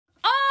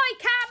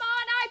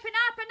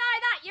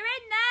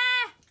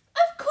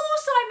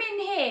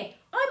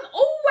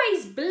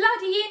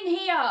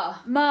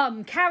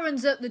Mum,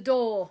 Karen's at the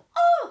door.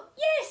 Oh,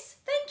 yes,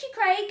 thank you,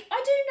 Craig.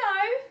 I do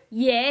know.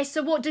 Yeah,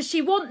 so what does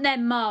she want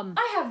then, Mum?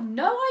 I have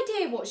no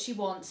idea what she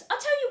wants. I'll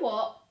tell you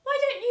what, why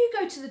don't you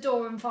go to the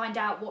door and find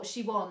out what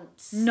she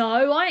wants?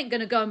 No, I ain't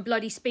going to go and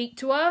bloody speak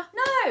to her.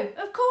 No,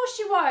 of course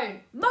you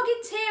won't.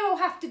 Muggins here will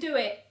have to do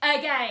it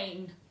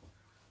again.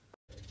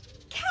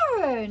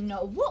 Karen,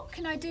 what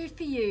can I do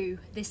for you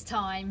this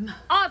time?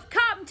 I've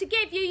come to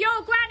give you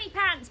your granny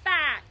pants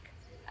back.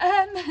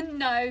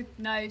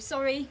 No,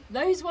 sorry.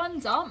 Those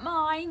ones aren't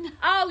mine.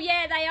 Oh,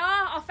 yeah, they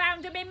are. I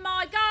found them in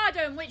my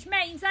garden, which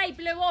means they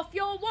blew off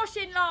your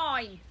washing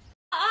line.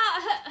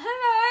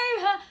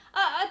 Hello.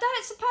 I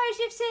don't suppose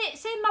you've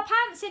seen my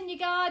pants in your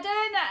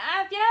garden,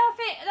 have you?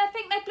 I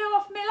think they blew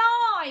off my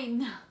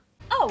line.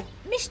 Oh,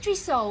 mystery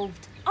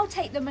solved. I'll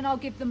take them and I'll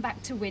give them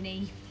back to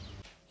Winnie.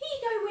 Here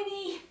you go,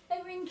 Winnie.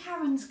 They were in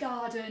Karen's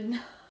garden.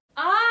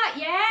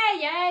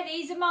 Yeah,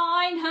 these are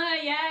mine.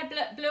 Yeah,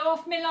 blew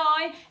off my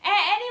line.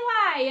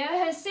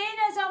 Anyway, seeing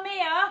as I'm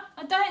here,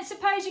 I don't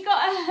suppose you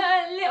got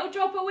a little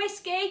drop of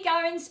whiskey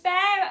go and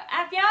spare,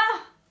 have ya?